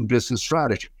corporate and business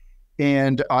strategy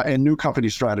and new company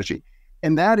strategy.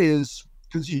 And that is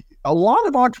because a lot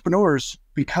of entrepreneurs,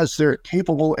 because they're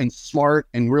capable and smart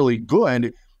and really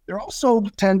good, they also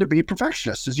tend to be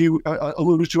perfectionists, as you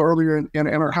alluded to earlier in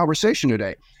our conversation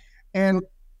today. And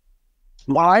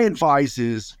what I advise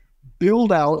is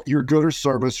build out your good or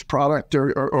service product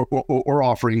or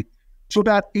offering to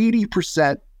about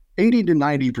 80%, 80 to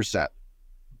 90%.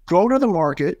 Go to the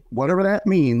market, whatever that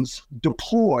means,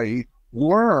 deploy,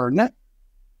 learn,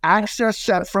 access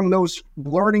that from those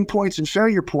learning points and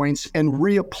failure points, and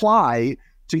reapply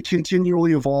to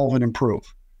continually evolve and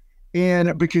improve.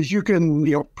 And because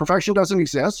perfection doesn't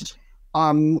exist,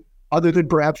 other than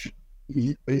perhaps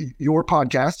your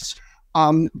podcasts,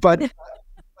 but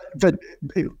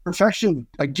perfection,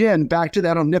 again, back to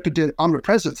that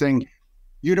omnipresent thing,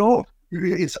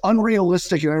 it's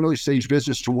unrealistic in early stage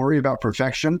business to worry about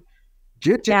perfection.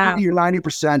 Get to your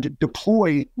 90%,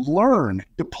 deploy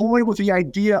with the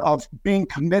idea of being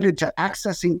committed to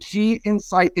accessing key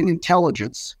insight and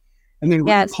intelligence, and then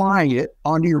applying it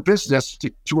onto your business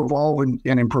to evolve and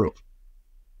improve.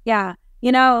 Yeah.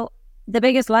 The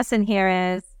biggest lesson here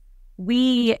is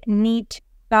we need to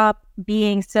stop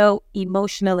being so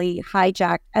emotionally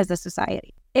hijacked as a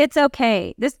society. It's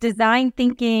okay. This design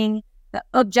thinking, the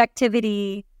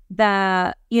objectivity,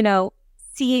 the,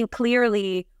 seeing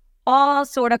clearly, all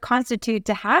sort of constitute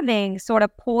to having sort of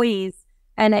poise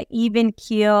and an even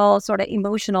keel sort of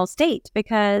emotional state,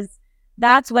 because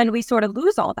that's when we sort of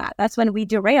lose all that. That's when we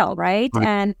derail, right?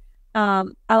 And I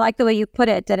like the way you put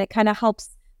it, that it kind of helps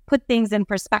put things in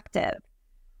perspective.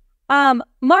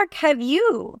 Mark, have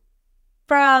you,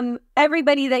 from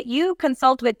everybody that you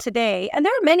consult with today, and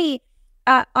there are many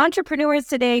entrepreneurs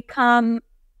today come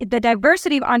the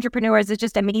diversity of entrepreneurs is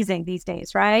just amazing these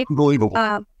days, right? Unbelievable.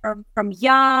 From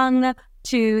young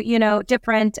to,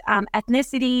 different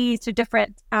ethnicities, to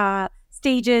different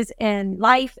stages in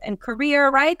life and career,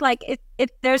 right? Like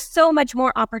there's so much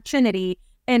more opportunity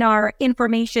in our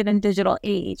information and digital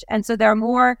age. And so there are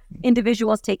more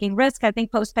individuals taking risk. I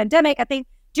think post-pandemic,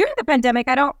 during the pandemic,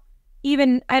 I don't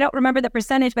remember the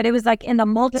percentage, but it was like in the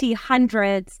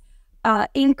multi-hundreds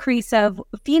increase of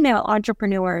female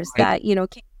entrepreneurs that, came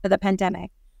to the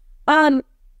pandemic. What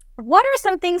are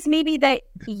some things maybe that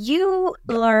you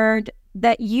learned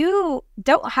that you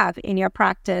don't have in your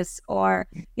practice or,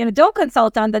 don't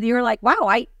consult on, that you're like, wow,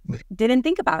 I didn't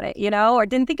think about it, or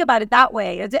didn't think about it that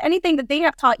way? Is there anything that they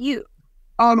have taught you?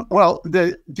 Well,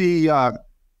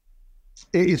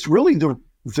 it's really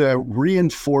the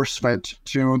reinforcement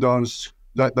to those,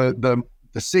 the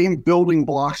same building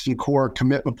blocks and core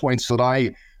commitment points that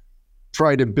I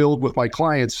try to build with my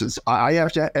clients. Is I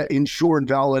have to ensure and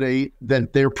validate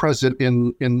that they're present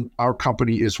in our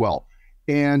company as well.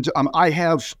 And I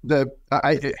have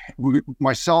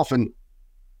myself and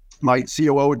my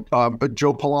COO,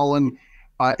 Joe Palalin,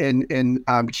 and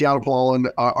Kiana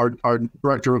Palalin, our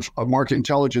director of market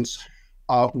intelligence.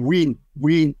 We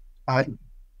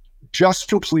just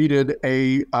completed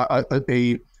a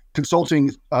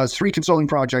consulting, 3 consulting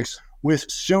projects with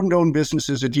student-owned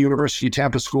businesses at the University of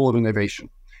Tampa School of Innovation.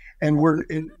 And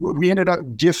we ended up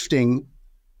gifting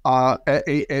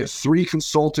 3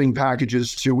 consulting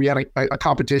packages we had a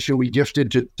competition we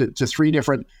gifted to 3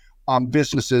 different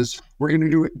businesses. We're going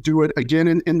to do it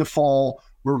again in the fall.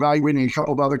 We're evaluating a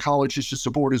couple of other colleges to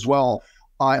support as well.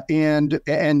 And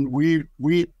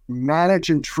we manage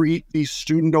and treat these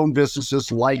student-owned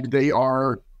businesses like they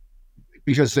are,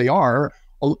 because they are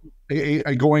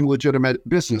a going legitimate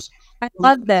business. I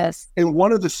love this. And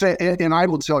one of and I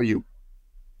will tell you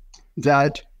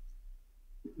that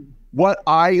what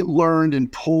I learned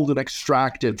and pulled and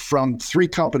extracted from 3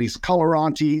 companies,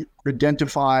 Coloranti,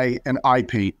 Identify, and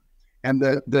IP, and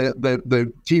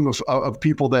the team of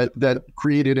people that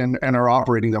created and are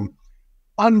operating them,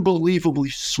 unbelievably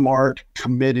smart,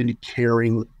 committed,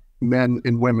 caring men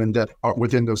and women that are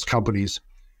within those companies.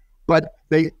 But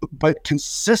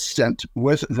consistent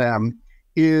with them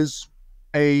is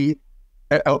an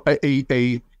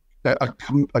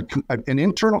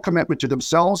internal commitment to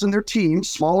themselves and their team,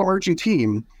 small emerging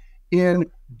team,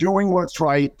 in doing what's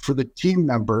right for the team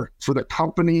member, for the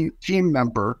company team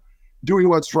member, doing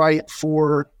what's right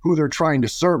for who they're trying to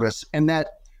service. And that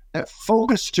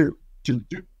focus to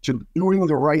doing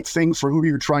the right thing for who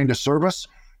you're trying to service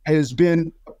has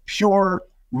been pure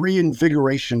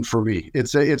reinvigoration for me.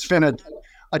 It's been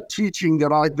a teaching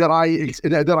that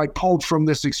I pulled from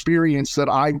this experience that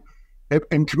I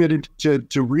am committed to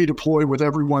redeploy with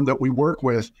everyone that we work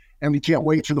with. And we can't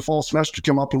wait for the fall semester to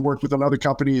come up and work with another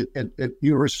company at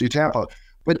University of Tampa.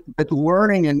 But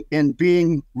learning and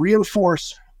being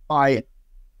reinforced by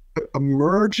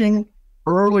emerging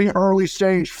early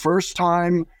stage, first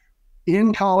time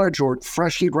in college or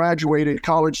freshly graduated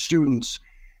college students,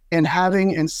 and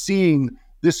having and seeing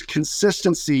this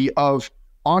consistency of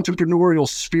entrepreneurial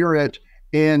spirit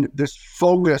and this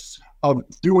focus of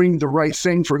doing the right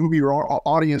thing for who your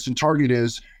audience and target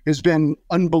is, has been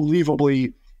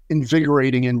unbelievably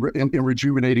invigorating and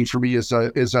rejuvenating for me as a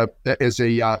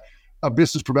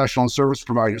business professional and service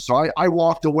provider. So I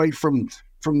walked away from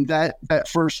that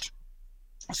first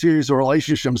series of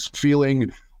relationships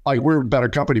feeling like we're a better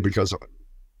company because of it.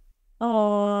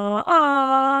 Oh,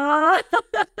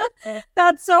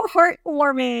 that's so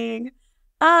heartwarming.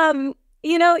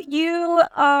 You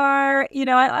are,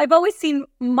 I've always seen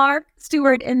Mark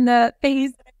Stewart in the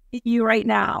phase you right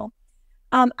now.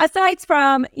 Aside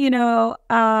from,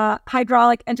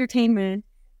 hydraulic entertainment,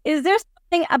 is there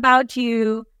something about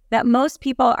you that most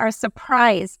people are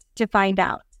surprised to find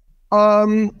out?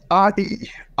 I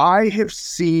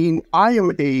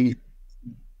am a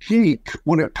geek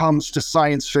when it comes to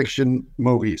science fiction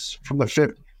movies from the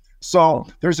 50s. So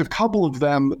there's a couple of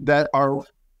them that I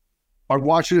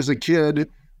watched as a kid,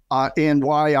 and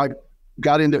why I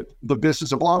got into the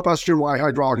business of blockbuster and why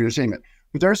hydraulic entertainment.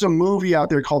 But there's a movie out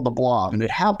there called The Blob, and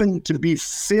it happened to be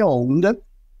filmed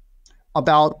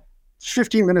about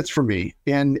 15 minutes from me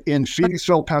in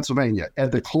Phoenixville, Pennsylvania,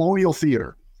 at the Colonial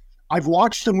Theater. I've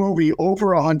watched the movie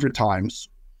over 100 times.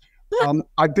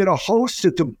 I've been a host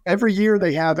every year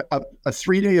they have a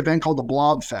 3-day event called the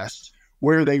Blob Fest,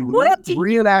 where they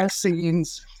reenact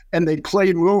scenes and they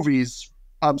play movies,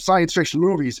 science fiction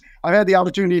movies. I've had the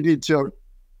opportunity to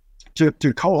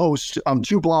co-host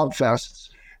 2 Blob Fests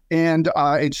and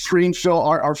screen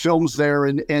our films there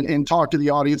and talk to the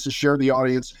audience and share the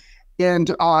audience.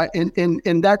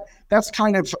 And that's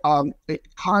kind of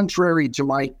contrary to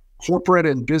my corporate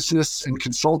and business and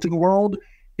consulting world,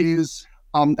 is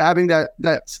having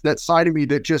that side of me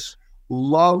that just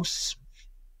loves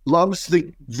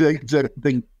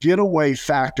the getaway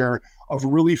factor of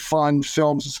really fun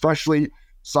films, especially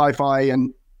sci-fi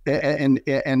and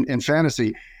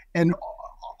fantasy. And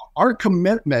our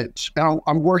commitment,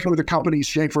 I'm working with a company,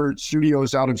 Schaefer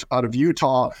Studios, out of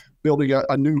Utah, building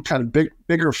a new kind of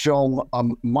bigger film,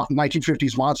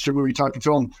 1950s monster movie type of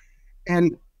film.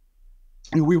 And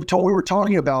we were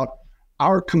talking about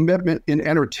our commitment in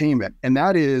entertainment, and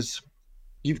that is,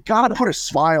 you've got to put a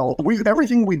smile.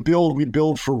 Everything we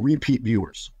build for repeat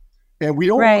viewers, and we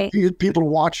don't want people to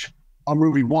watch a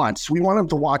movie once. We want them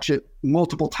to watch it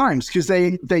multiple times because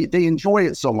they enjoy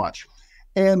it so much.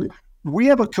 And we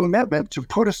have a commitment to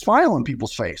put a smile on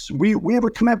people's face. We have a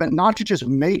commitment not to just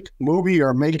make movie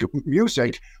or make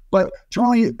music, but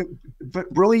to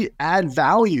really add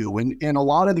value. And a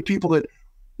lot of the people that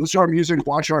listen to our music,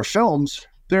 watch our films,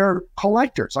 they're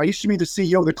collectors. I used to be the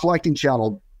CEO of the Collecting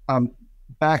Channel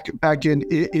back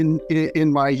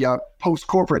in my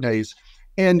post-corporate days.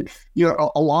 And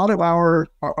a lot of our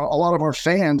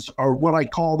fans are what I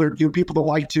call people that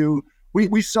like to.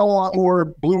 We sell a lot more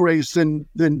Blu-rays than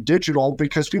digital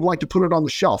because people like to put it on the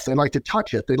shelf. They like to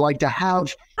touch it. They like to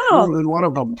have more than one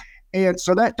of them. And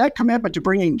so that commitment to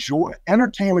bringing joy,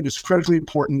 entertainment is critically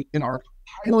important in our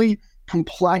highly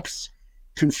complex,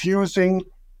 confusing,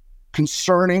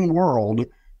 concerning world.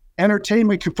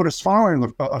 Entertainment can put a smile on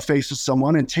the face of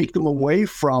someone and take them away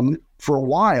from for a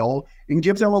while and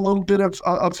give them a little bit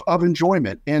of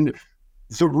enjoyment. And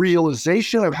the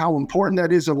realization of how important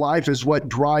that is in life is what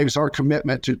drives our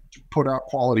commitment to put out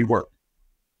quality work.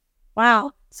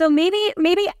 Wow. So maybe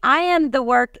I am the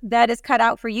work that is cut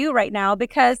out for you right now,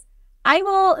 because I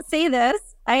will say this.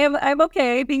 I'm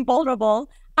okay being vulnerable.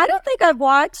 I don't think I've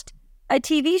watched a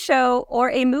TV show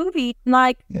or a movie in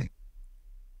like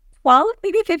 12,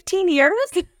 maybe 15 years.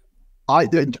 I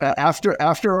did. After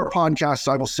our podcast,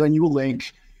 I will send you a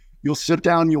link. You'll sit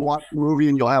down, you'll watch the movie,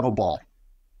 and you'll have a ball.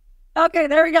 Okay,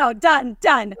 there we go. Done.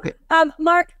 Okay.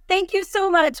 Mark, thank you so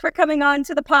much for coming on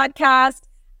to the podcast.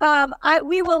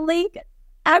 We will link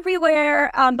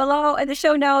everywhere below in the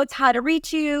show notes how to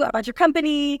reach you, about your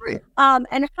company,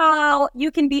 and how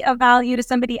you can be of value to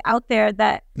somebody out there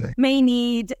that may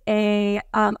need a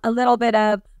little bit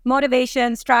of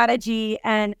motivation, strategy,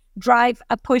 and drive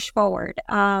a push forward.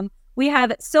 We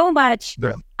have so much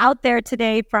out there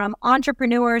today, from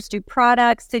entrepreneurs to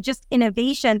products to just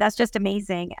innovation. That's just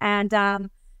amazing. And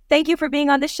thank you for being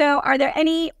on the show. Are there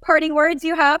any parting words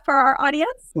you have for our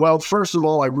audience? Well, first of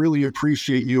all, I really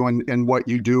appreciate you and what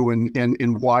you do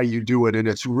and why you do it. And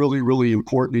it's really, really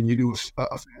important. And you do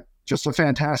just a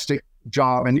fantastic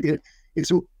job. And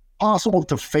it's impossible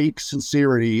to fake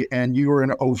sincerity. And you are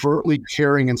an overtly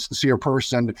caring and sincere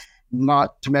person,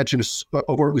 not to mention an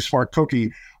overtly smart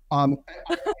cookie.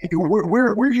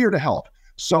 We're here to help.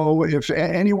 So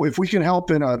if we can help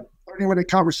in a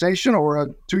 30-minute conversation or a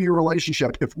 2-year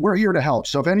relationship, if we're here to help.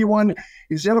 So if anyone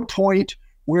is at a point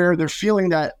where they're feeling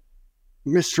that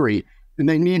mystery and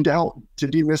they need to help to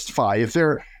demystify, if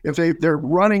they're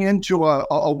running into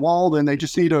a wall and they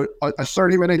just need a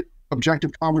 30-minute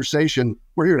objective conversation,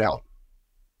 we're here to help.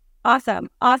 Awesome.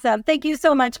 Thank you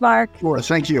so much, Mark. Sure.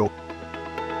 Thank you.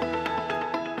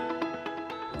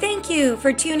 Thank you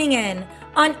for tuning in.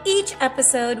 On each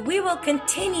episode, we will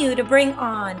continue to bring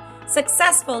on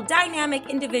successful,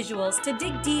 dynamic individuals to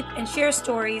dig deep and share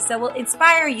stories that will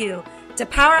inspire you to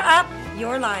power up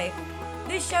your life.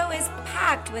 This show is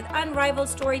packed with unrivaled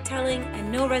storytelling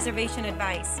and no reservation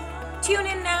advice. Tune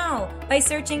in now by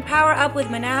searching Power Up with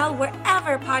Manal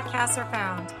wherever podcasts are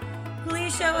found.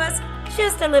 Please show us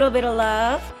just a little bit of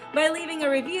love by leaving a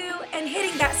review and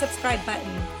hitting that subscribe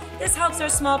button. This helps our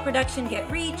small production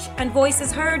get reach and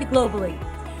voices heard globally.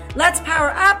 Let's power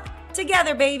up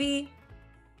together, baby.